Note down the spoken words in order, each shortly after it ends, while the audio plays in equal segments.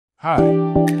Hi.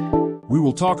 We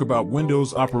will talk about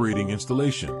Windows operating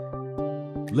installation.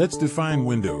 Let's define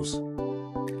Windows.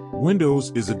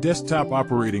 Windows is a desktop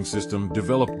operating system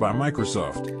developed by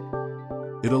Microsoft.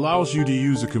 It allows you to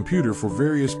use a computer for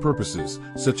various purposes,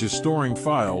 such as storing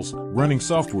files, running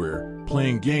software,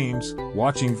 playing games,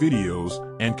 watching videos,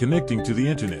 and connecting to the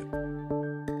internet.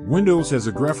 Windows has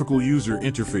a graphical user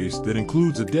interface that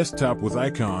includes a desktop with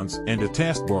icons and a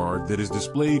taskbar that is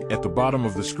displayed at the bottom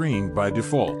of the screen by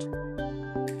default.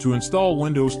 To install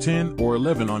Windows 10 or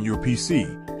 11 on your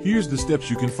PC, here's the steps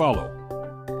you can follow.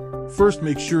 First,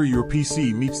 make sure your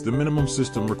PC meets the minimum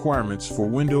system requirements for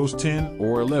Windows 10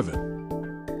 or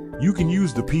 11. You can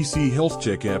use the PC Health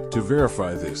Check app to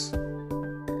verify this.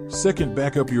 Second,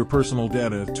 back up your personal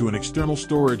data to an external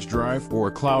storage drive or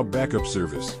a cloud backup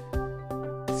service.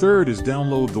 Third is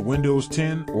download the Windows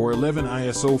 10 or 11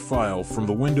 ISO file from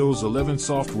the Windows 11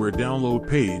 software download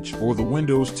page or the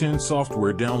Windows 10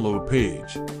 software download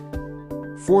page.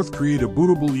 Fourth, create a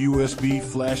bootable USB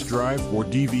flash drive or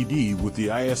DVD with the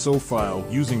ISO file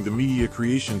using the media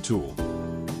creation tool.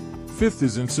 Fifth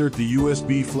is insert the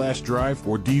USB flash drive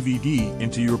or DVD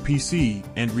into your PC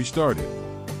and restart it.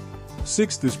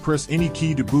 Sixth is press any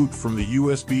key to boot from the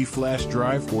USB flash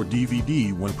drive or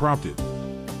DVD when prompted.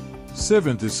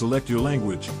 Seventh is select your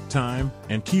language, time,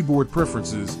 and keyboard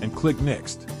preferences and click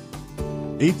Next.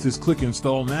 Eighth is click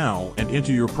Install Now and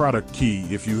enter your product key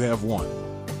if you have one.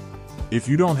 If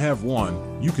you don't have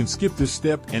one, you can skip this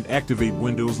step and activate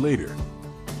Windows later.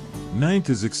 Ninth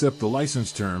is accept the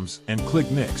license terms and click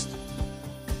Next.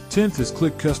 10th is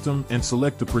click Custom and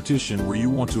select the partition where you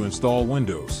want to install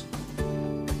Windows.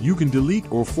 You can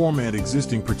delete or format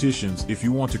existing partitions if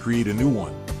you want to create a new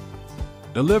one.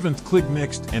 11th, click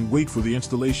Next and wait for the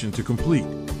installation to complete.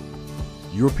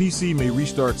 Your PC may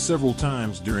restart several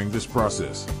times during this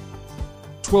process.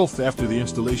 12th, after the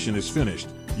installation is finished,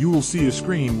 you will see a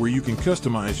screen where you can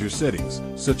customize your settings,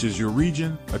 such as your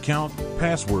region, account,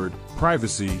 password,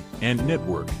 privacy, and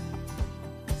network.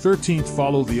 13th,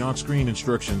 follow the on-screen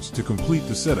instructions to complete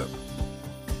the setup.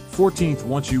 14th,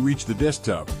 once you reach the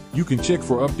desktop, you can check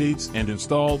for updates and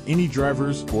install any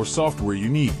drivers or software you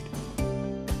need.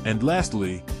 And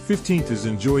lastly, 15th is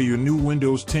enjoy your new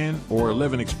Windows 10 or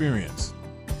 11 experience.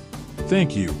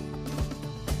 Thank you.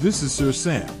 This is Sir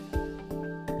Sam,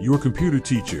 your computer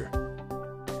teacher.